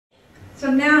So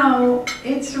now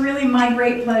it's really my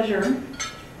great pleasure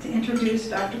to introduce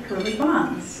Dr. Curley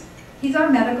Bonds. He's our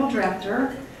medical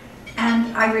director,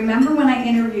 and I remember when I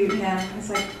interviewed him, I was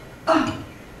like, oh,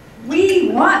 we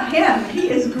want him,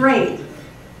 he is great.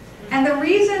 And the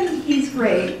reason he's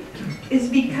great is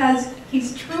because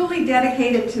he's truly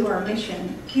dedicated to our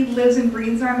mission. He lives and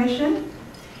breathes our mission.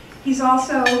 He's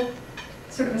also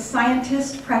sort of a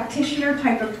scientist, practitioner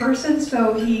type of person,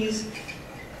 so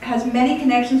has many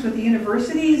connections with the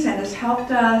universities and has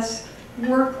helped us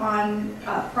work on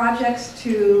projects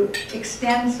to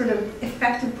extend sort of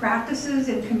effective practices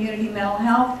in community mental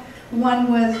health.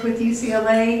 One was with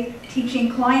UCLA,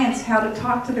 teaching clients how to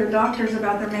talk to their doctors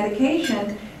about their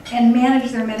medication and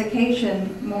manage their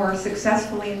medication more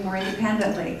successfully and more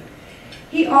independently.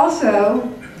 He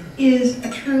also is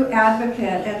a true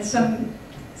advocate, and some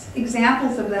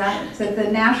examples of that is at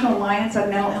the National Alliance on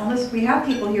Mental Illness. We have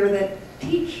people here that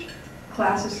teach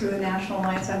classes through the National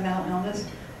Alliance on Mental Illness,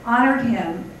 honored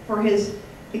him for his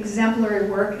exemplary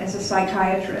work as a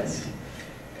psychiatrist.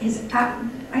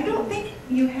 I don't think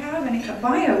you have a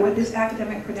bio with his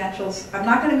academic credentials. I'm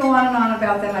not going to go on and on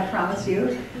about them, I promise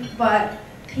you, but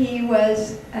he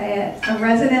was a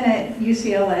resident at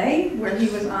UCLA, where he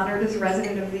was honored as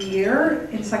Resident of the Year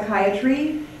in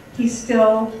psychiatry. He's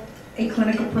still a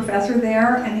clinical professor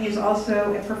there, and he's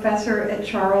also a professor at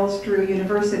Charles Drew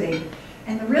University.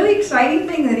 And the really exciting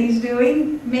thing that he's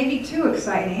doing, maybe too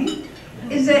exciting,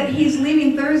 is that he's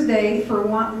leaving Thursday for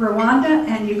Rwanda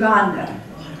and Uganda.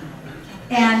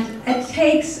 And it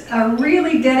takes a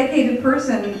really dedicated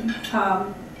person.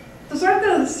 Those aren't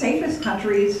the safest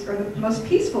countries or the most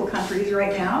peaceful countries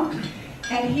right now.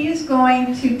 And he is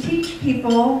going to teach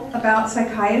people about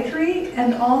psychiatry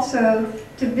and also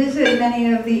to visit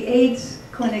many of the AIDS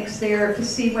clinics there to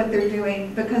see what they're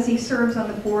doing, because he serves on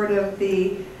the board of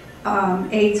the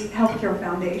AIDS Healthcare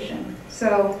Foundation.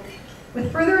 So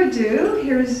with further ado,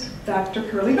 here's Dr.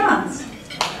 Curley Bonds.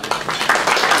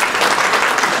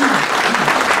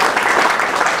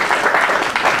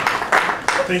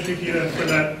 Thank you, Gita, for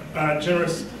that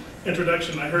generous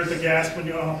introduction. I heard the gasp when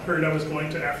you all heard I was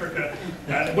going to Africa.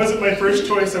 It wasn't my first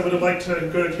choice. I would have liked to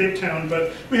go to Cape Town,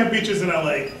 but we have beaches in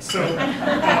LA. So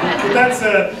with that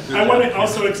said, I want to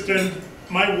also extend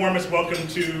my warmest welcome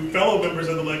to fellow members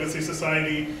of the Legacy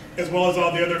Society, as well as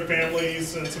all the other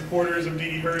families and supporters of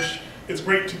Didi Hirsch. It's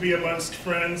great to be amongst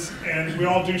friends, and we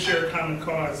all do share a common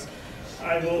cause.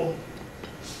 I will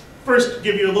first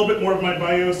give you a little bit more of my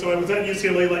bio. So I was at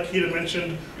UCLA, like Gita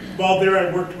mentioned. While there,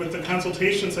 I worked with the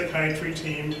consultation psychiatry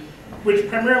team, which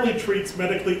primarily treats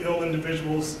medically ill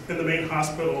individuals in the main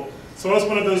hospital. So I was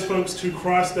one of those folks to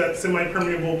cross that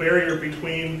semi-permeable barrier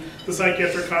between the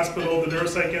psychiatric hospital, the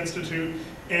Neuropsych Institute,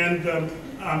 and the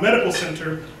medical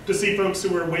center to see folks who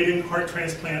were awaiting heart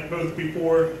transplant both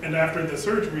before and after the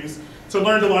surgeries. So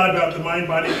learned a lot about the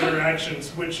mind-body interactions,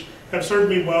 which have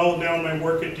served me well now in my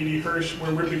work at Didi Hirsch,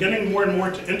 where we're beginning more and more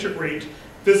to integrate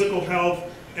physical health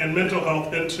and mental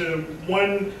health into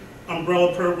one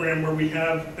umbrella program where we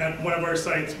have at one of our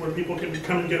sites where people can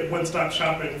come and get one-stop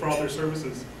shopping for all their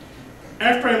services.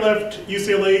 After I left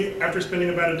UCLA, after spending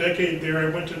about a decade there,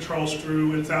 I went to Charles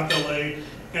Drew in South LA.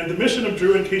 And the mission of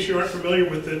Drew, in case you aren't familiar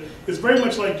with it, is very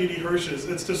much like Didi Hirsch's.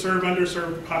 It's to serve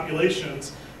underserved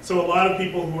populations. So a lot of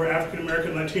people who are African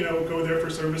American, Latino go there for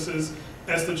services.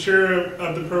 As the chair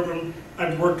of the program,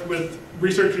 I've worked with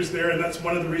researchers there, and that's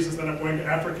one of the reasons that I'm going to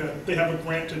Africa. They have a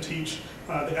grant to teach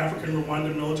the African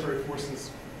Rwandan military forces.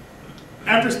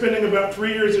 After spending about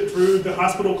 3 years at Drew, the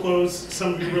hospital closed.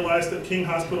 Some of you realized that King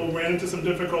Hospital ran into some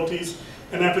difficulties,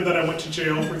 and after that I went to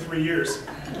jail for 3 years.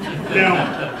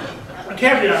 Now, a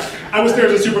caveat, I was there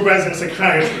as a supervising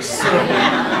psychiatrist, so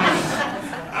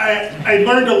I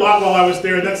learned a lot while I was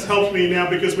there, and that's helped me now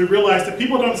because we realize that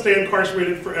people don't stay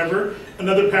incarcerated forever.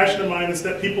 Another passion of mine is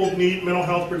that people need mental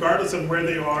health regardless of where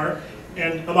they are,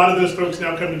 and a lot of those folks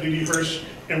now come to Didi Hirsch,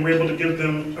 and we're able to give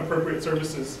them appropriate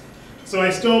services. So I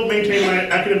still maintain my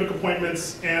academic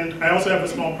appointments, and I also have a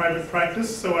small private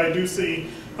practice, so I do see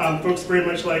folks very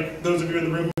much like those of you in the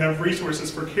room who have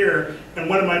resources for care. And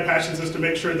one of my passions is to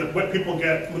make sure that what people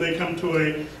get when they come to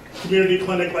a community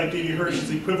clinic like Didi Hirsch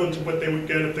is equivalent to what they would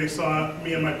get if they saw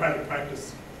me in my private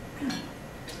practice.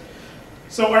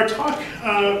 So our talk,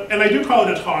 and I do call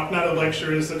it a talk, not a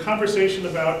lecture, is a conversation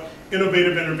about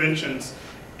innovative interventions.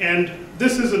 And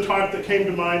this is a talk that came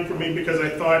to mind for me because I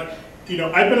thought, you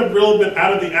know, I've been a little bit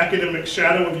out of the academic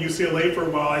shadow of UCLA for a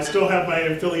while. I still have my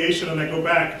affiliation and I go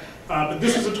back. But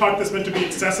this is a talk that's meant to be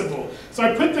accessible. So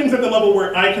I put things at the level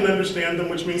where I can understand them,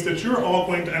 which means that you're all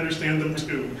going to understand them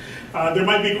too. There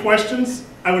might be questions.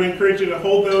 I would encourage you to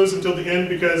hold those until the end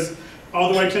because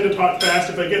Although I tend to talk fast,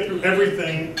 if I get through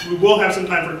everything, we will have some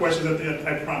time for questions at the end,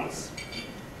 I promise.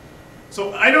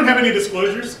 So I don't have any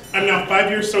disclosures. I'm now 5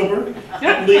 years sober,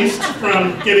 at least,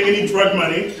 from getting any drug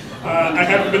money. I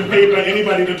haven't been paid by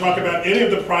anybody to talk about any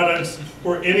of the products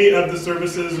or any of the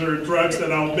services or drugs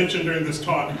that I'll mention during this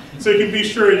talk. So you can be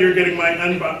sure you're getting my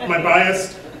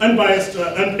unbiased,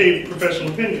 unpaid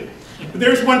professional opinion. But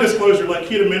there's one disclosure, like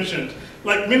Keita mentioned.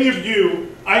 Like many of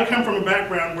you, I come from a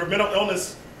background where mental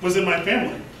illness was in my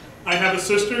family. I have a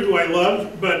sister who I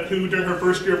love, but who during her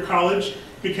first year of college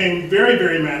became very,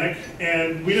 very manic,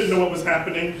 and we didn't know what was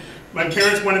happening. My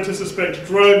parents wanted to suspect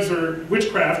drugs or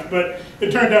witchcraft, but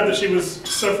it turned out that she was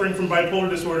suffering from bipolar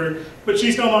disorder. But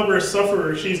she's no longer a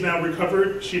sufferer. She's now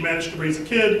recovered. She managed to raise a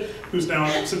kid who's now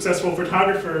a successful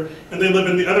photographer, and they live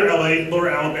in the other LA, Lower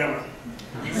Alabama.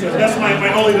 So that's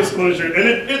my only disclosure. And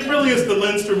it really is the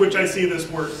lens through which I see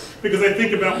this work, because I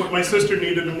think about what my sister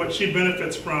needed and what she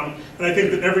benefits from, and I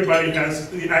think that everybody has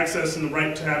the access and the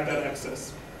right to have that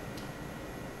access.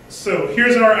 So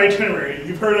here's our itinerary.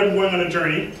 You've heard I'm going on a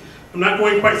journey. I'm not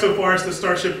going quite so far as the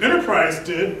Starship Enterprise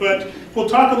did, but we'll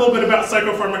talk a little bit about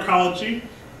psychopharmacology.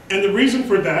 And the reason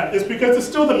for that is because it's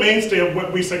still the mainstay of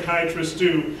what we psychiatrists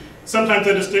do. Sometimes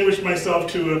I distinguish myself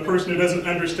to a person who doesn't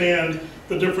understand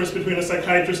the difference between a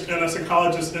psychiatrist and a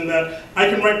psychologist in that I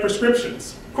can write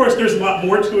prescriptions. Of course, there's a lot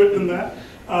more to it than that,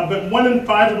 but 1 in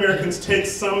 5 Americans take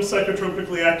some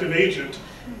psychotropically active agent.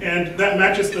 And that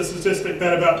matches the statistic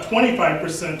that about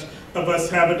 25% of us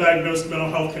have a diagnosed mental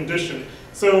health condition.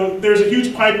 So there's a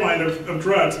huge pipeline of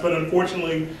drugs, but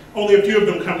unfortunately, only a few of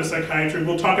them come to psychiatry.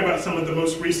 We'll talk about some of the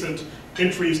most recent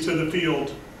entries to the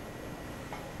field.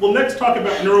 We'll next talk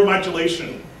about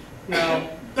neuromodulation. Now,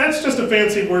 that's just a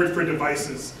fancy word for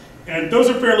devices. And those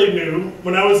are fairly new.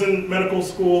 When I was in medical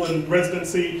school and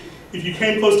residency, if you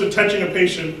came close to touching a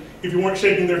patient, if you weren't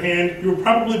shaking their hand, you were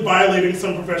probably violating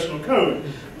some professional code.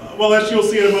 Well, as you'll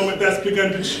see in a moment, that's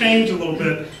begun to change a little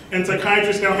bit, and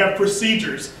psychiatrists now have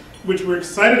procedures, which we're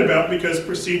excited about because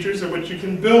procedures are what you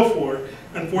can bill for.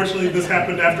 Unfortunately, this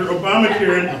happened after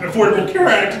Obamacare and Affordable Care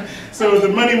Act, so the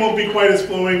money won't be quite as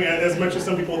flowing as much as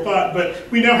some people thought, but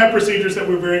we now have procedures that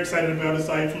we're very excited about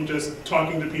aside from just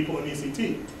talking to people in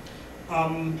ECT.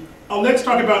 I'll next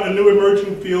talk about a new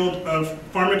emerging field of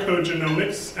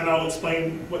pharmacogenomics, and I'll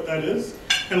explain what that is.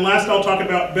 And last, I'll talk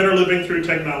about better living through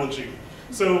technology.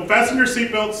 So fasten your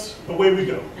seatbelts, away we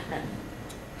go.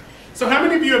 So how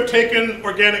many of you have taken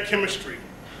organic chemistry?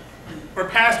 Or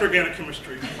passed organic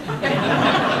chemistry? Okay,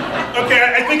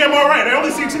 I think I'm all right. I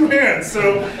only see 2 hands,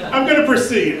 so I'm going to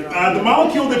proceed. The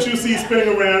molecule that you see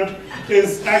spinning around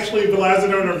is actually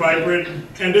vilazodone or Vibrant,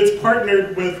 and it's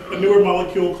partnered with a newer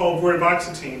molecule called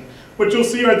vortivoxetine. What you'll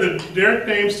see are the generic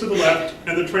names to the left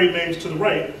and the trade names to the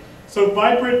right. So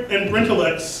Vibrant and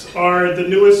Brintalex are the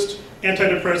newest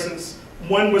antidepressants.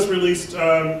 One was released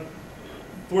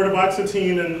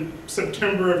vortivoxetine in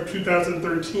September of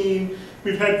 2013.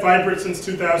 We've had Vibrant since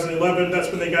 2011. That's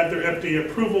when they got their FDA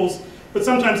approvals. But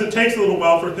sometimes it takes a little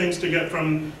while for things to get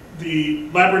from the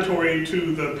laboratory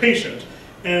to the patient.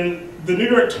 And the New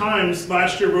York Times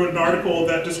last year wrote an article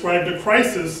that described a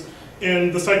crisis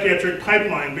in the psychiatric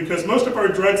pipeline because most of our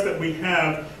drugs that we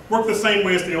have work the same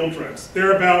way as the old drugs.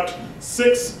 There are about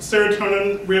 6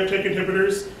 serotonin reuptake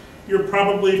inhibitors. You're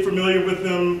probably familiar with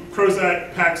them: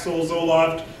 Prozac, Paxil,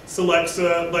 Zoloft,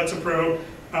 Celexa, Lexapro.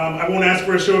 I won't ask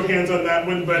for a show of hands on that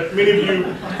one, but many of you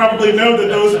probably know that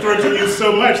those drugs are used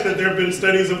so much that there have been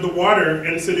studies of the water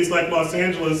in cities like Los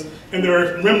Angeles, and there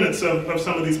are remnants of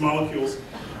some of these molecules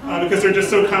because they're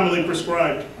just so commonly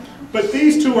prescribed. But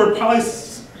these two are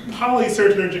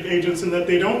polyserotonergic agents in that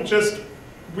they don't just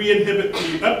re-inhibit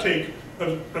the uptake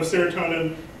of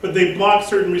serotonin, but they block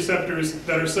certain receptors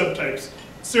that are subtypes.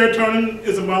 Serotonin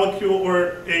is a molecule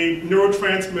or a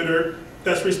neurotransmitter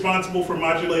that's responsible for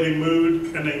modulating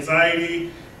mood and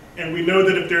anxiety, and we know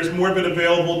that if there's more of it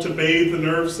available to bathe the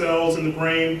nerve cells in the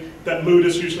brain, that mood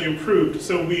is usually improved.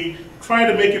 So we try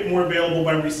to make it more available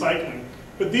by recycling.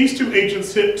 But these 2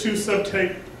 agents hit 2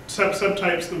 subtypes,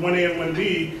 the 1A and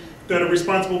 1B, that are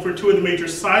responsible for 2 of the major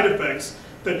side effects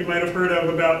that you might have heard of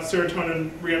about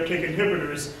serotonin reuptake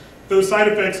inhibitors. Those side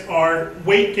effects are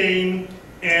weight gain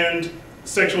and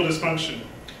sexual dysfunction.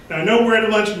 Now I know we're at a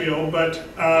lunch meal, but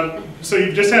so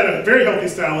you've just had a very healthy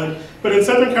salad, but in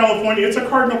Southern California it's a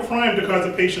cardinal crime to cause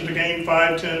a patient to gain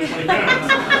 5, 10, 20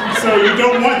 pounds. So you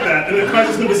don't want that, and it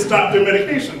causes them to stop their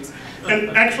medications.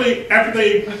 And actually, after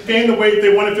they gain the weight,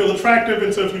 they want to feel attractive,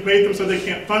 and so if you made them so they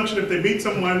can't function, if they meet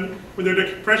someone when their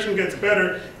depression gets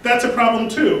better, that's a problem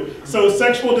too. So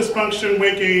sexual dysfunction,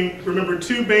 weight gain, remember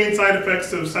 2 main side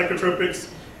effects of psychotropics,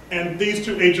 And these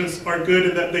two agents are good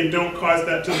in that they don't cause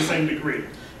that to the same degree.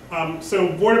 So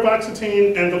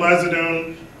vortiboxetine and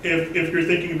vilazodone if you're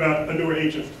thinking about a newer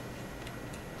agent.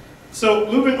 So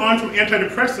moving on from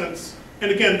antidepressants,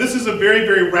 and again, this is a very,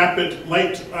 very rapid,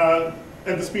 light, at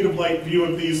the speed of light view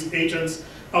of these agents.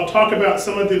 I'll talk about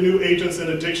some of the new agents in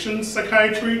addiction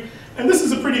psychiatry. And this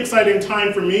is a pretty exciting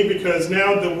time for me because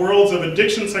now the worlds of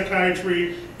addiction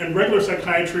psychiatry and regular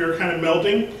psychiatry are kind of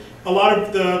melding. A lot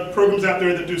of the programs out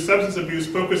there that do substance abuse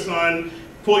focus on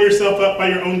pull yourself up by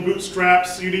your own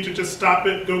bootstraps, you need to just stop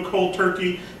it, go cold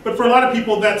turkey. But for a lot of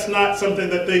people, that's not something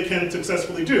that they can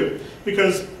successfully do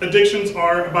because addictions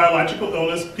are a biological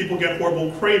illness, people get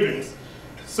horrible cravings.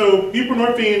 So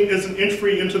buprenorphine is an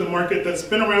entry into the market that's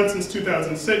been around since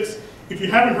 2006. If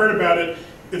you haven't heard about it,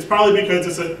 it's probably because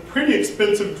it's a pretty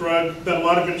expensive drug that a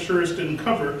lot of insurers didn't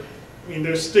cover. I mean,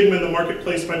 there's stigma in the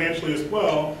marketplace financially as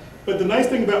well. But the nice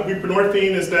thing about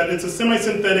buprenorphine is that it's a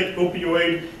semi-synthetic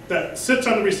opioid that sits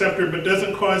on the receptor but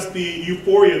doesn't cause the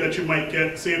euphoria that you might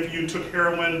get, say if you took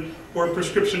heroin or a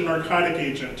prescription narcotic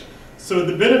agent. So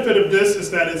the benefit of this is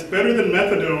that it's better than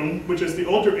methadone, which is the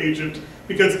older agent,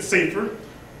 because it's safer.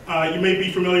 You may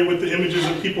be familiar with the images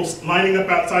of people lining up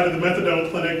outside of the methadone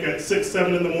clinic at 6,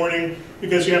 7 in the morning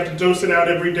because you have to dose it out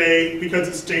every day because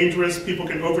it's dangerous, people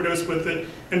can overdose with it,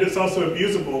 and it's also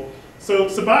abusable. So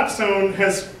Suboxone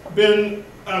has been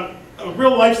a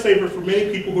real lifesaver for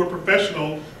many people who are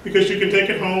professional because you can take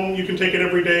it home, you can take it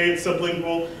every day, it's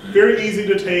sublingual, very easy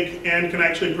to take, and can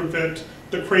actually prevent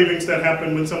the cravings that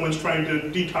happen when someone's trying to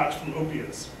detox from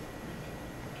opiates.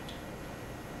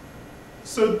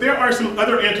 So there are some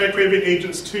other anti-craving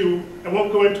agents too. I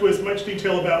won't go into as much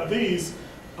detail about these,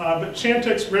 but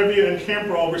Chantix, Revia, and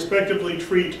Camprol respectively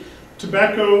treat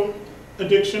tobacco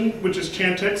addiction, which is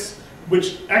Chantix,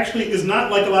 which actually is not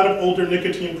like a lot of older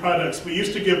nicotine products. We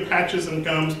used to give patches and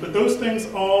gums, but those things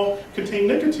all contain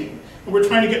nicotine. And we're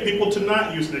trying to get people to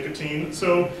not use nicotine,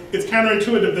 so it's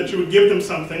counterintuitive that you would give them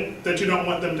something that you don't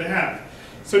want them to have.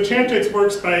 So Chantix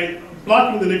works by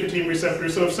blocking the nicotine receptor,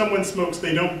 so if someone smokes,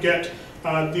 they don't get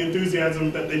the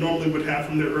enthusiasm that they normally would have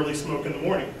from their early smoke in the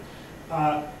morning.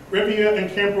 Revia and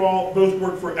Camprol both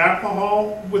work for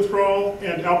alcohol withdrawal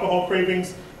and alcohol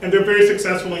cravings, and they're very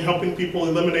successful in helping people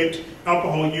eliminate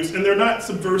alcohol use. And they're not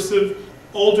subversive,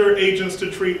 older agents to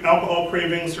treat alcohol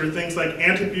cravings or things like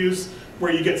antabuse,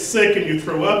 where you get sick and you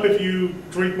throw up if you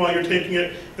drink while you're taking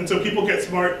it. And so people get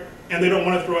smart and they don't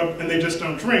want to throw up and they just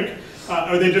don't drink,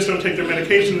 or they just don't take their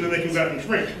medication and then they can go out and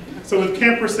drink. So with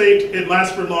Camprosate, it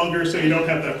lasts for longer so you don't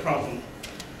have that problem.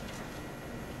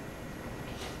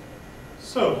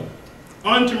 So,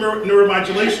 on to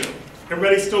neuromodulation.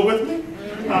 Everybody still with me?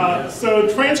 So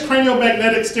transcranial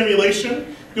magnetic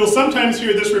stimulation, you'll sometimes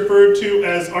hear this referred to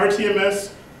as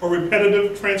RTMS, or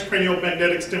repetitive transcranial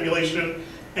magnetic stimulation,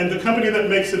 and the company that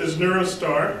makes it is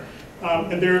Neurostar,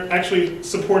 and they're actually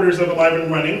supporters of Alive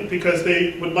and Running because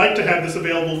they would like to have this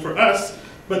available for us,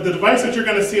 but the device that you're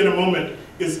going to see in a moment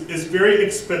is very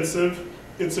expensive.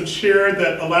 It's a chair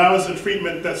that allows a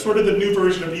treatment that's sort of the new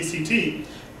version of ECT.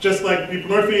 Just like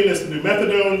buprenorphine is the new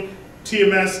methadone,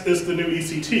 TMS is the new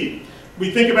ECT.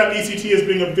 We think about ECT as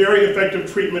being a very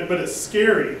effective treatment, but it's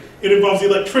scary. It involves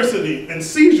electricity and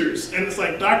seizures, and it's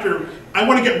like, doctor, I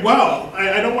want to get well.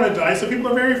 I don't want to die. So people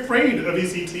are very afraid of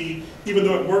ECT, even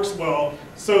though it works well.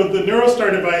 So the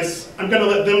Neurostar device, I'm going to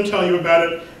let them tell you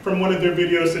about it from one of their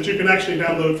videos that you can actually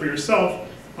download for yourself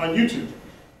on YouTube.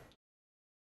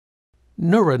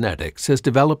 Neuronetics has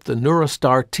developed the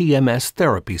Neurostar TMS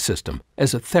therapy system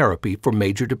as a therapy for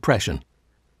major depression.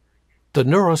 The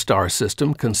Neurostar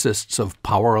system consists of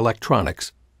power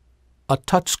electronics, a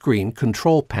touchscreen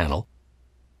control panel,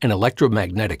 an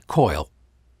electromagnetic coil,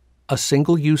 a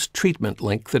single-use treatment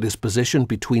link that is positioned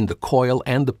between the coil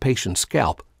and the patient's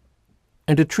scalp,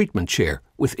 and a treatment chair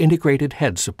with integrated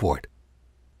head support.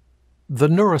 The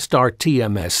Neurostar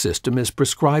TMS system is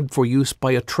prescribed for use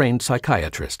by a trained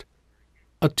psychiatrist.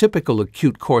 A typical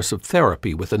acute course of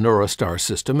therapy with the Neurostar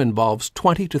system involves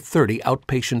 20 to 30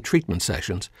 outpatient treatment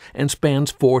sessions and spans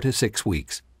 4 to 6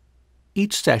 weeks.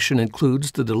 Each session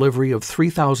includes the delivery of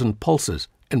 3,000 pulses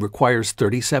and requires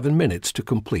 37 minutes to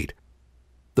complete.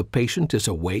 The patient is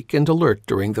awake and alert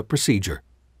during the procedure.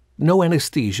 No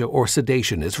anesthesia or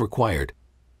sedation is required.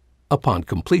 Upon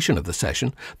completion of the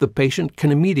session, the patient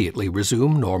can immediately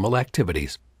resume normal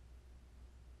activities.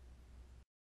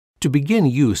 To begin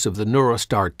use of the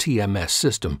Neurostar TMS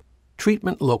system,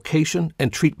 treatment location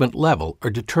and treatment level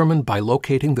are determined by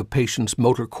locating the patient's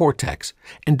motor cortex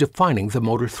and defining the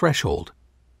motor threshold.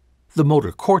 The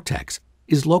motor cortex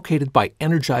is located by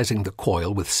energizing the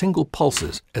coil with single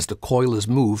pulses as the coil is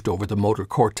moved over the motor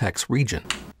cortex region.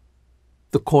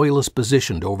 The coil is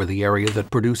positioned over the area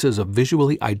that produces a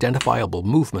visually identifiable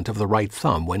movement of the right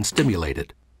thumb when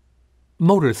stimulated.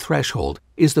 Motor threshold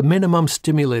is the minimum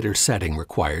stimulator setting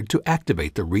required to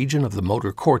activate the region of the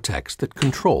motor cortex that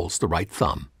controls the right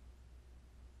thumb.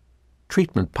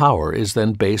 Treatment power is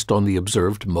then based on the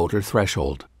observed motor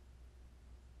threshold.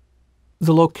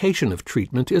 The location of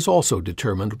treatment is also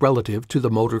determined relative to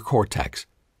the motor cortex.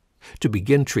 To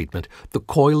begin treatment, the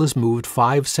coil is moved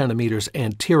 5 centimeters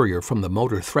anterior from the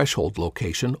motor threshold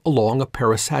location along a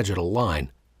parasagittal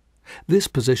line. This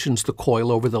positions the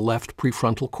coil over the left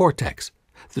prefrontal cortex.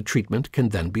 The treatment can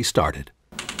then be started.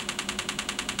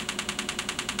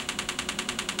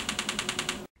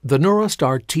 The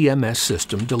NeuroStar TMS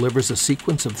system delivers a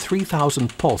sequence of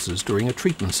 3,000 pulses during a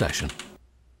treatment session.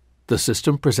 The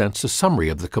system presents a summary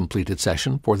of the completed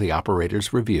session for the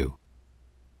operator's review.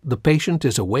 The patient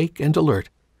is awake and alert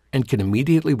and can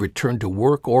immediately return to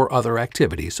work or other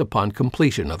activities upon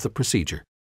completion of the procedure.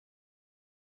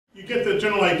 You get the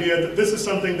general idea that this is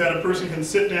something that a person can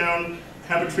sit down,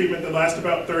 have a treatment that lasts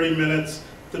about 30 minutes.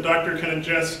 The doctor can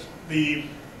adjust the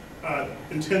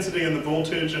intensity and the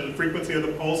voltage and the frequency of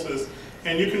the pulses,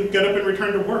 and you can get up and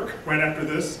return to work right after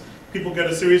this. People get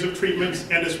a series of treatments,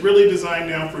 and it's really designed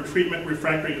now for treatment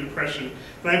refractory depression.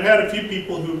 And I've had a few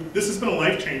people who, this has been a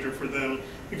life changer for them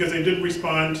because they didn't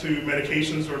respond to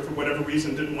medications or for whatever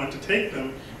reason didn't want to take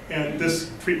them, and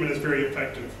this treatment is very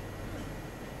effective.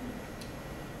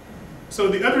 So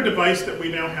the other device that we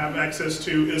now have access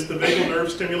to is the vagal nerve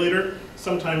stimulator,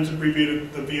 sometimes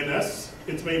abbreviated the VNS.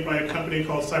 It's made by a company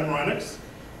called Cyberonics.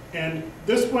 And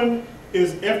this one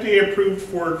is FDA approved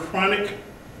for chronic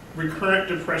recurrent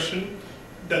depression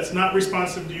that's not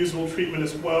responsive to usual treatment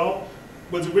as well.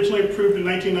 Was originally approved in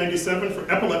 1997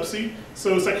 for epilepsy.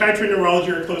 So psychiatry and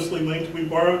neurology are closely linked. We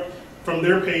borrowed from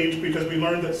their page because we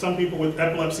learned that some people with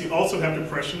epilepsy also have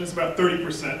depression. It's about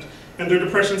 30%, and their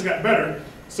depressions got better.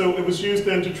 So it was used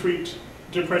then to treat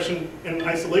depression in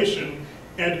isolation,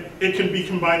 and it can be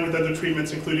combined with other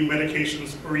treatments, including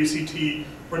medications or ECT,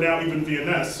 or now even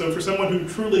VNS. So for someone who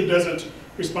truly doesn't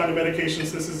respond to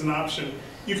medications, this is an option.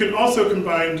 You can also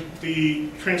combine the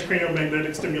transcranial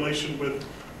magnetic stimulation with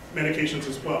medications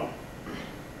as well.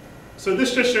 So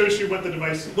this just shows you what the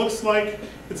device looks like.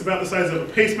 It's about the size of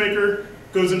a pacemaker,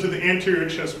 goes into the anterior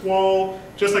chest wall,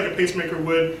 just like a pacemaker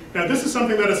would. Now this is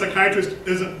something that a psychiatrist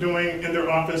isn't doing in their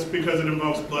office because it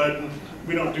involves blood, and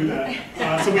we don't do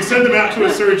that. So we send them out to a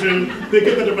surgeon, they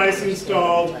get the device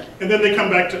installed, and then they come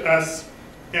back to us.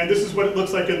 And this is what it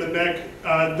looks like in the neck.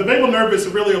 The vagal nerve is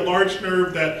really a large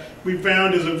nerve that we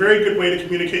found is a very good way to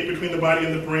communicate between the body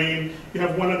and the brain. You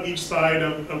have one on each side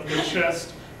of the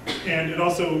chest, and it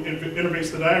also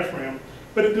innervates the diaphragm.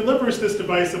 But it delivers this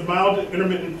device a mild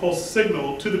intermittent pulse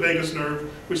signal to the vagus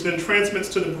nerve, which then transmits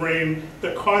to the brain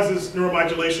that causes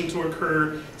neuromodulation to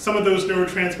occur. Some of those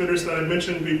neurotransmitters that I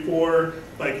mentioned before,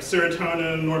 like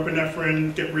serotonin,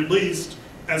 norepinephrine, get released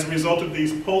as a result of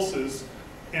these pulses.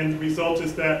 And the result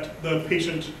is that the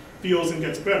patient feels and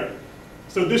gets better.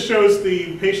 So this shows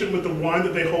the patient with the wand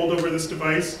that they hold over this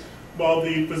device, while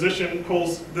the physician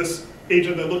holds this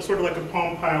agent that looks sort of like a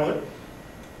Palm Pilot,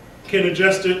 can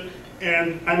adjust it,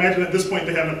 and I imagine at this point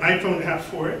they have an iPhone app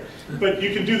for it. But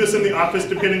you can do this in the office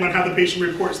depending on how the patient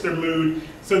reports their mood,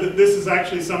 so that this is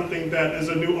actually something that is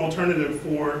a new alternative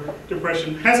for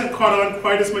depression. Hasn't caught on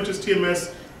quite as much as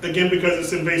TMS, again because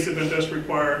it's invasive and does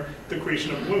require the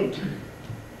creation of a wound.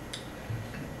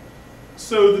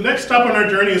 So the next stop on our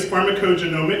journey is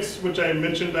pharmacogenomics, which I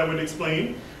mentioned I would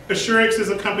explain. Assurix is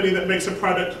a company that makes a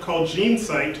product called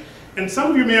GeneSight, and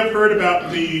some of you may have heard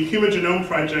about the Human Genome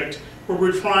Project, where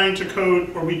we're trying to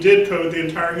code, or we did code, the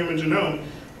entire human genome,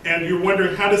 and you're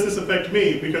wondering, how does this affect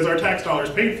me? Because our tax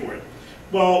dollars paid for it.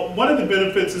 Well, one of the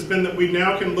benefits has been that we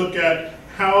now can look at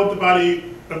how the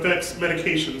body affects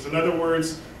medications. In other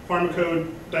words,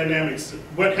 pharmacodynamics.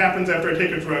 What happens after I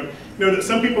take a drug? You know that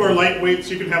some people are lightweight,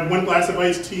 so you can have 1 glass of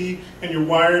iced tea and you're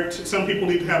wired. Some people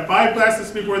need to have 5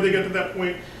 glasses before they get to that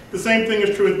point. The same thing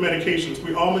is true with medications.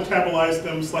 We all metabolize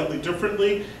them slightly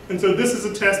differently. And so this is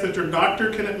a test that your doctor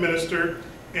can administer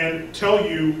and tell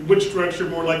you which drugs you're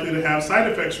more likely to have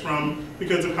side effects from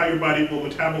because of how your body will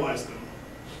metabolize them.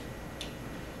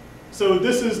 So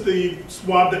this is the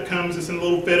swab that comes. It's in a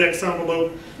little FedEx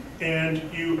envelope, and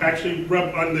you actually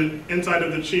rub on the inside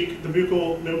of the cheek, the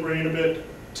buccal membrane a bit,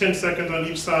 10 seconds on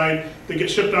each side. They get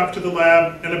shipped off to the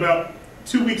lab, and about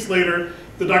 2 weeks later,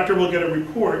 the doctor will get a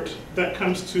report that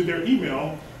comes to their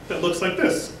email that looks like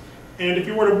this. And if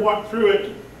you were to walk through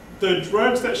it, the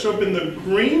drugs that show up in the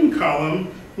green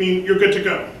column mean you're good to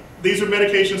go. These are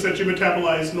medications that you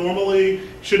metabolize normally,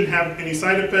 shouldn't have any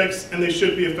side effects, and they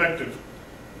should be effective.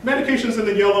 medications in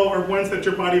the yellow are ones that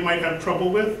your body might have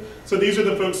trouble with. So these are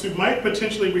the folks who might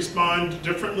potentially respond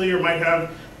differently or might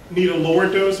need a lower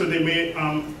dose, or they may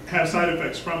have side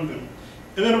effects from them.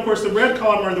 And then of course the red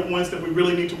column are the ones that we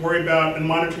really need to worry about and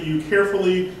monitor you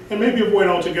carefully and maybe avoid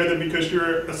altogether because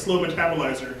you're a slow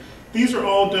metabolizer. These are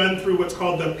all done through what's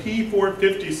called the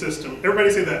P450 system. Everybody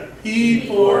say that,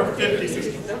 P450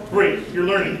 system. Great, you're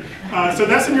learning. So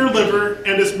that's in your liver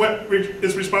and is what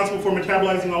is responsible for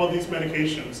metabolizing all of these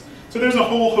medications. So there's a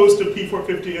whole host of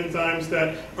P450 enzymes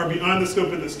that are beyond the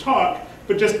scope of this talk,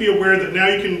 but just be aware that now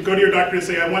you can go to your doctor and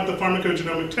say, I want the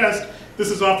pharmacogenomic test.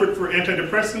 This is offered for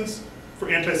antidepressants, for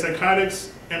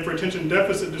antipsychotics, and for attention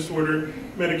deficit disorder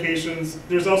medications.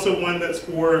 There's also one that's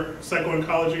for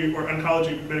psycho-oncology or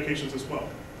oncology medications as well.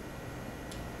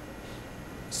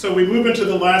 So we move into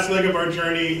the last leg of our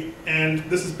journey, and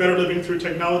this is better living through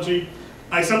technology.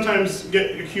 I sometimes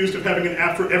get accused of having an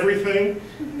app for everything,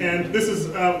 and this is,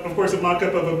 of course, a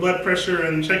mock-up of a blood pressure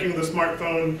and checking the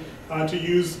smartphone to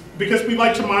use, because we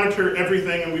like to monitor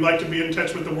everything and we like to be in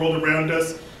touch with the world around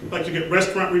us. We like to get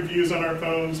restaurant reviews on our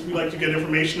phones, we like to get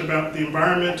information about the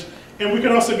environment, and we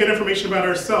can also get information about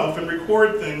ourselves and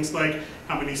record things like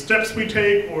how many steps we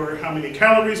take or how many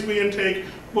calories we intake.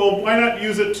 Well, why not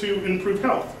use it to improve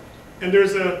health? And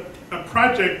there's a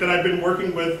project that I've been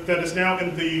working with that is now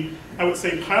in the, I would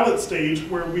say, pilot stage,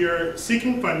 where we are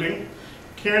seeking funding.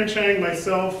 Karen Chang,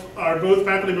 myself, are both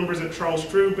faculty members at Charles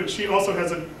Drew, but she also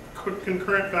has a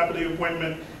concurrent faculty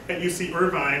appointment at UC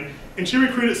Irvine, and she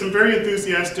recruited some very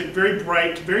enthusiastic, very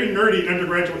bright, very nerdy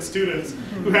undergraduate students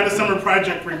who had a summer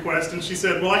project request, and she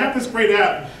said, well, I have this great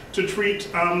app to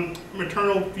treat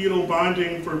maternal fetal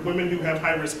bonding for women who have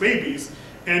high-risk babies.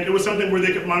 And it was something where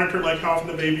they could monitor like how often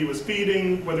the baby was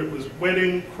feeding, whether it was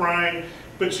wetting, crying.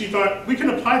 But she thought, we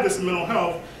can apply this in mental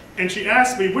health. And she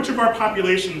asked me, which of our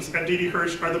populations at Didi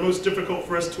Hirsch are the most difficult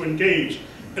for us to engage?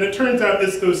 And it turns out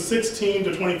it's those 16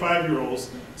 to 25-year-olds,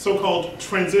 so-called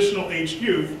transitional age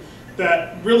youth,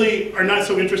 that really are not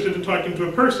so interested in talking to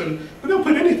a person, but they'll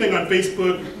put anything on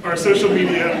Facebook or social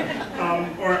media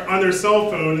or on their cell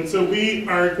phone. And so we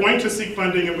are going to seek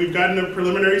funding, and we've gotten a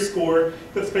preliminary score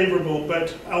that's favorable.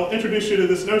 But I'll introduce you to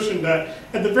this notion that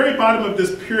at the very bottom of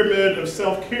this pyramid of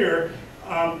self-care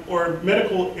or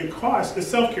medical cost is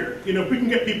self-care. You know, if we can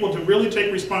get people to really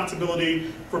take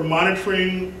responsibility for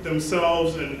monitoring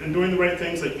themselves and doing the right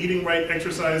things like eating right,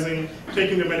 exercising,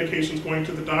 taking their medications, going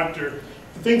to the doctor.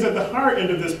 The things at the higher end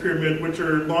of this pyramid, which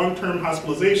are long-term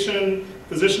hospitalization,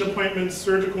 physician appointments,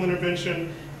 surgical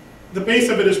intervention, the base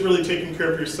of it is really taking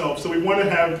care of yourself. So we want to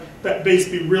have that base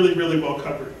be really, really well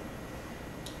covered.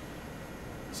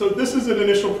 So this is an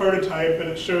initial prototype, and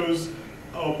it shows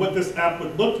what this app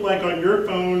would look like on your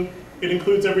phone. It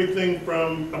includes everything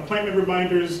from appointment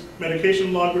reminders,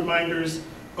 medication log reminders,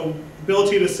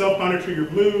 ability to self-monitor your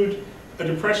mood, a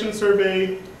depression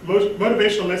survey,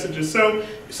 motivational messages. So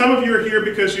some of you are here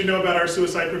because you know about our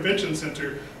Suicide Prevention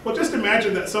Center. Well, just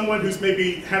imagine that someone who's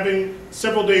maybe having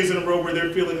several days in a row where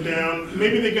they're feeling down,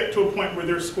 maybe they get to a point where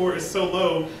their score is so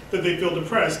low that they feel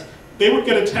depressed. They would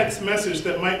get a text message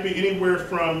that might be anywhere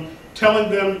from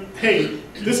telling them, hey,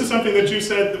 this is something that you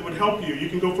said that would help you. You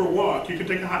can go for a walk, you can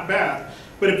take a hot bath.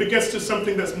 But if it gets to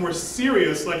something that's more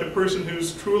serious, like a person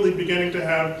who's truly beginning to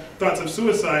have thoughts of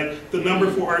suicide, the number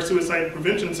for our Suicide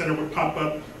Prevention Center would pop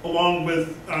up along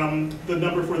with the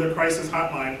number for their crisis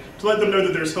hotline to let them know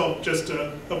that there's help just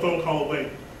a phone call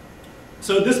away.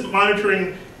 So this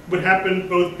monitoring would happen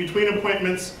both between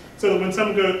appointments, so that when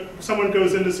someone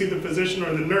goes in to see the physician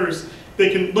or the nurse,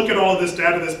 they can look at all of this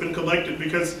data that's been collected.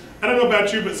 Because I don't know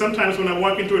about you, but sometimes when I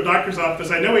walk into a doctor's office,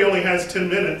 I know he only has 10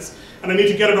 minutes, and I need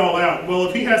to get it all out. Well,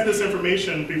 if he has this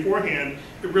information beforehand,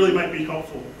 it really might be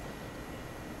helpful.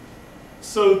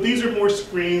 So these are more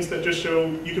screens that just show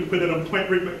you can put in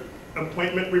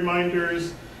appointment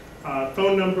reminders,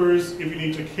 phone numbers, if you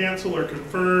need to cancel or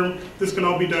confirm. This can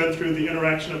all be done through the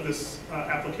interaction of this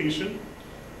application.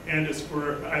 And it's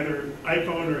for either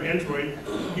iPhone or Android.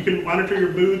 You can monitor your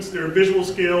moods. There are visual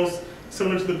scales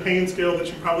similar to the pain scale that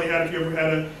you probably had if you ever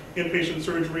had an inpatient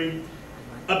surgery.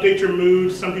 Update your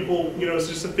mood. Some people, you know, it's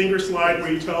just a finger slide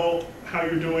where you tell how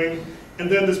you're doing.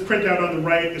 And then this printout on the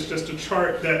right is just a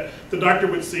chart that the doctor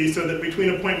would see, so that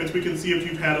between appointments we can see if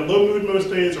you've had a low mood most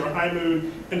days or a high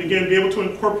mood, and again be able to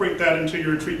incorporate that into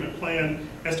your treatment plan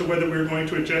as to whether we're going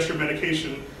to adjust your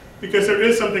medication. Because there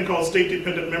is something called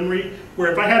state-dependent memory,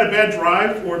 where if I had a bad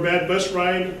drive or a bad bus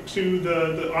ride to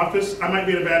the office, I might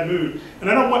be in a bad mood. And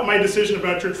I don't want my decision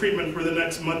about your treatment for the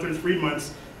next month or 3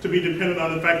 months to be dependent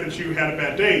on the fact that you had a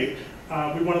bad day.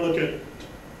 We want to look at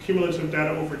cumulative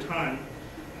data over time.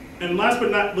 And last but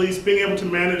not least, being able to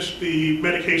manage the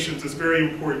medications is very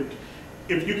important.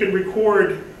 If you can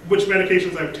record which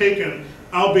medications I've taken,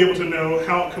 I'll be able to know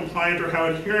how compliant or how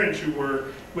adherent you were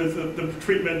with the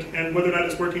treatment and whether or not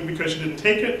it's working because you didn't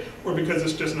take it or because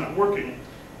it's just not working.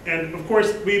 And of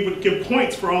course, we would give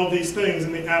points for all of these things.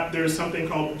 In the app, there's something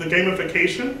called the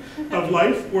gamification of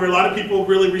life, where a lot of people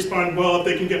really respond well if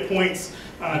they can get points.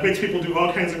 It makes people do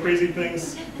all kinds of crazy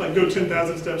things, like go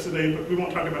 10,000 steps a day, but we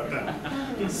won't talk about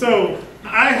that. So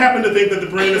I happen to think that the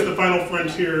brain is the final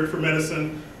frontier for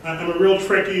medicine. I'm a real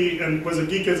Trekkie and was a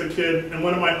geek as a kid, and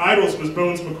one of my idols was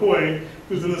Bones McCoy,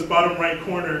 who's in this bottom right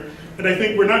corner. And I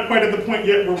think we're not quite at the point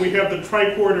yet where we have the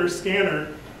tricorder scanner,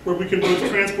 where we can both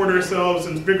transport ourselves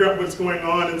and figure out what's going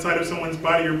on inside of someone's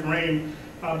body or brain.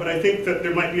 But I think that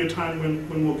there might be a time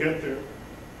when we'll get there.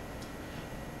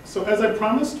 So as I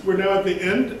promised, we're now at the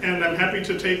end, and I'm happy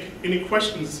to take any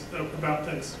questions about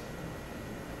things.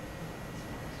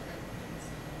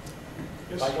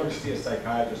 If I go to see a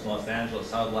psychiatrist in Los Angeles,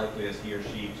 how likely is he or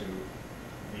she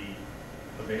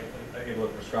to be able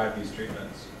to prescribe these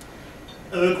treatments?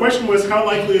 The question was, how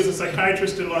likely is a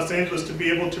psychiatrist in Los Angeles to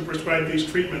be able to prescribe these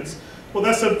treatments? Well,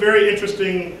 that's a very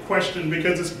interesting question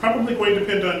because it's probably going to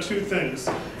depend on two things: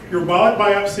 your wallet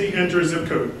biopsy and your zip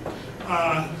code.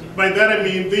 By that I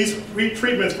mean these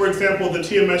treatments, for example, the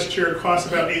TMS chair costs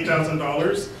about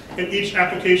 $8,000, and each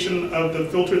application of the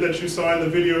filter that you saw in the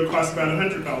video costs about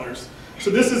 $100. So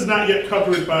this is not yet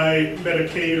covered by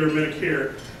Medicaid or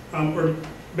Medicare or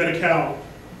Medi-Cal.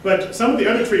 But some of the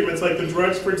other treatments, like the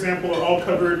drugs, for example, are all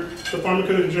covered. The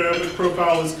pharmacogenomic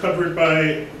profile is covered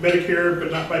by Medicare,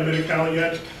 but not by Medi-Cal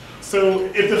yet. So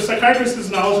if the psychiatrist is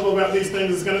knowledgeable about these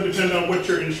things, it's going to depend on what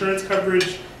your insurance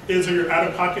coverage is or your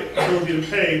out-of-pocket ability to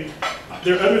pay.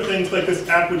 There are other things like this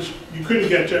app, which you couldn't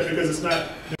get yet because it's not.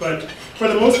 But for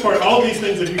the most part, all of these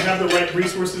things, if you have the right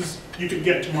resources, you could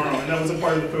get tomorrow. And that was a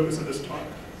part of the focus of this talk.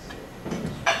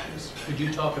 Could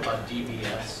you talk about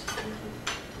DBS,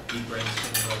 deep brain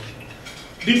stimulation?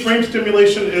 Deep brain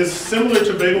stimulation is similar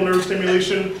to vagal nerve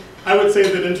stimulation. I would say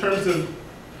that in terms of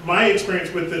my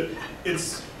experience with it,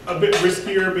 it's a bit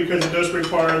riskier because it does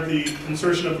require the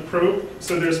insertion of a probe,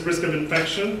 so there's risk of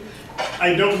infection.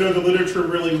 I don't know the literature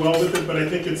really well with it, but I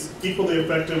think it's equally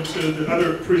effective to the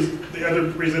other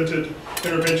presented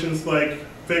interventions like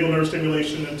vagal nerve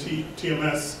stimulation and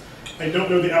TMS. I don't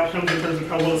know the outcomes in terms of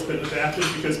how well it's been adapted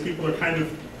because people are kind of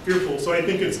fearful. So I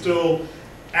think it's still,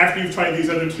 after you've tried these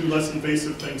other two less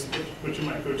invasive things, which you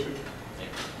might go to.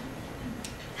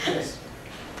 Yes.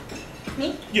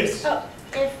 Me? Yes. Oh,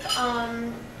 if,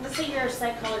 let's say your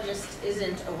psychologist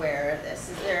isn't aware of this,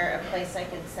 is there a place I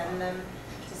could send them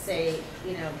to say,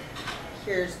 you know,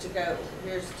 here's to go,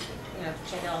 here's to, you know,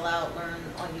 check it all out, learn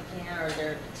all you can, or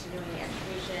they're continuing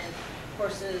education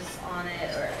courses on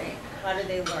it, or how do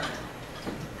they learn?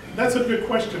 That's a good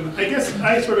question. I guess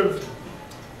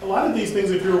a lot of these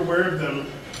things, if you're aware of them,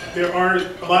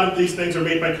 a lot of these things are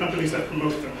made by companies that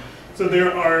promote them. So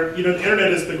there are, the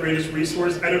internet is the greatest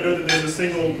resource. I don't know that there's a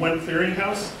single one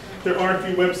clearinghouse. There are a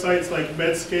few websites like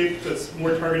Medscape that's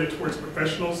more targeted towards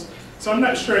professionals. So I'm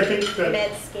not sure, I think that...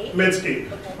 Medscape?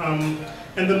 Medscape. Okay.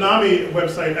 And the NAMI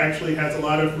website actually has a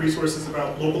lot of resources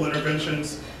about local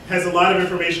interventions, has a lot of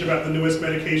information about the newest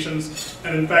medications,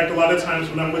 and in fact, a lot of times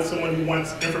when I'm with someone who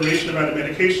wants information about a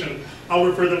medication, I'll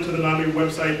refer them to the NAMI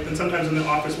website, and sometimes in the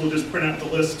office we'll just print out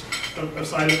the list of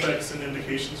side effects and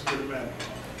indications for the med.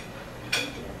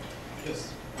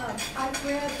 Yes? I've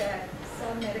read that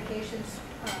some medications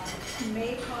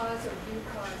may cause or do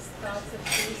cause thoughts of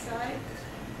suicide,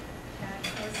 and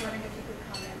I was wondering if you could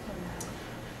comment on that.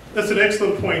 That's an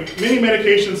excellent point. Many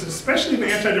medications, especially the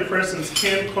antidepressants,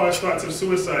 can cause thoughts of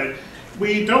suicide.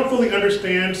 We don't fully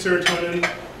understand serotonin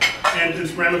and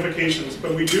its ramifications,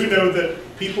 but we do know that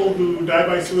people who die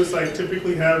by suicide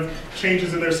typically have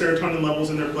changes in their serotonin levels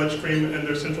in their bloodstream and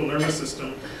their central nervous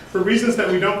system. For reasons that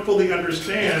we don't fully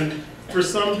understand, for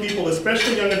some people,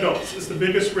 especially young adults, it's the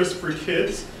biggest risk for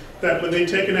kids that when they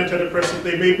take an antidepressant,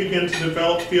 they may begin to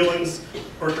develop feelings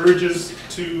or urges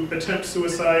to attempt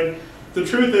suicide. The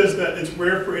truth is that it's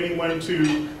rare for anyone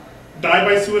to die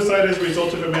by suicide as a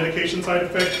result of a medication side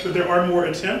effect, but there are more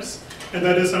attempts, and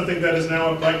that is something that is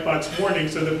now a black box warning,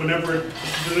 so that whenever a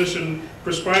physician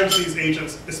prescribes these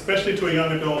agents, especially to a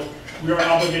young adult, we are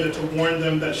obligated to warn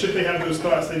them that should they have those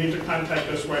thoughts, they need to contact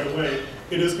us right away.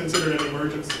 It is considered an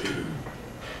emergency.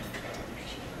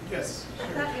 Yes? I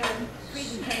thought your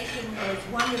presentation was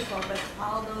wonderful, but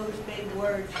all those big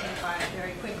words came by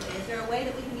very quickly. Is there a way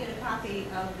that we can get a copy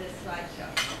of this slideshow?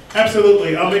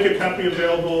 Absolutely. I'll make a copy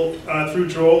available through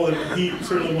Joel, and he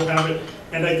certainly will have it.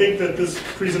 And I think that this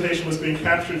presentation was being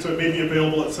captured, so it may be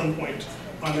available at some point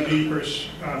on the Didi Hirsch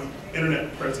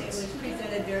internet presence. It was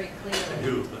presented very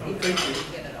clearly. Oh, thank you.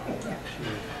 Get it all. Yeah.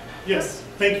 Yes,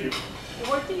 thank you.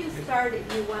 Where do you start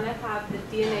if you want to have the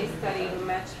DNA study to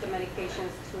match the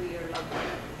medications to your loved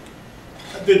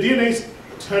one? The DNA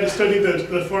study,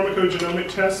 the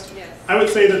pharmacogenomic test, Yes. I would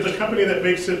say that the company that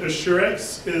makes it,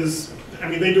 Assurex, is, I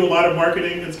mean, they do a lot of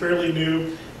marketing. It's fairly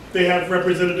new. They have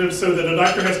representatives so that a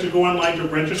doctor has to go online to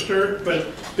register, but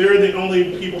they're the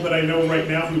only people that I know right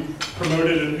now who promote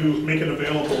it and who make it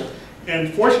available.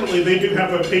 And fortunately, they do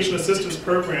have a patient assistance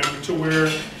program to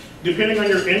where, depending on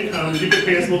your income, you can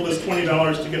pay as little as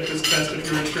 $20 to get this test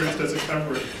if your insurance doesn't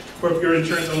cover it, or if your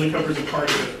insurance only covers a part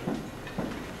of it.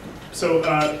 So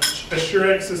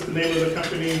Assurex is the name of the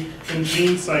company, and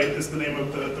GeneSight is the name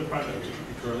of the product.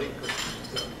 Curley?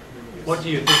 What do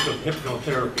you think of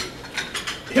hypnotherapy?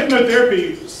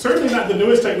 Hypnotherapy, certainly not the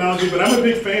newest technology, but I'm a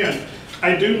big fan.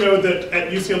 I do know that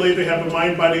at UCLA they have a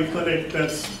mind-body clinic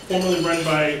that's formerly run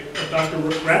by Dr.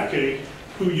 Rapke,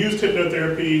 who used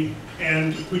hypnotherapy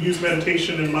and who used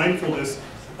meditation and mindfulness.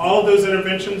 All of those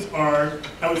interventions are,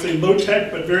 I would say,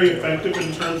 low-tech, but very effective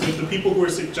in terms of the people who are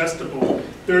suggestible.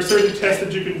 There are certain tests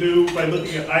that you can do by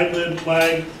looking at eyelid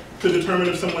lag to determine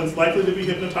if someone's likely to be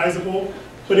hypnotizable,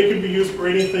 but it can be used for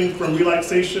anything from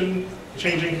relaxation,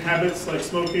 changing habits like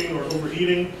smoking or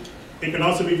overeating. It can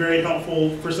also be very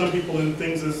helpful for some people in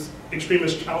things as extreme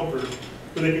as childbirth,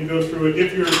 where they can go through it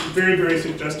if you're very, very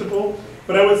suggestible.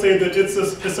 But I would say that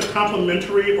it's a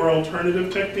complementary or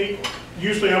alternative technique.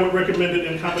 Usually I would recommend it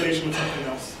in combination with something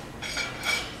else.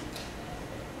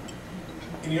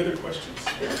 Any other questions?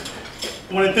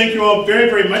 I want to thank you all very,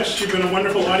 very much. You've been a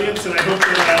wonderful audience, and I hope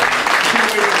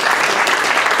that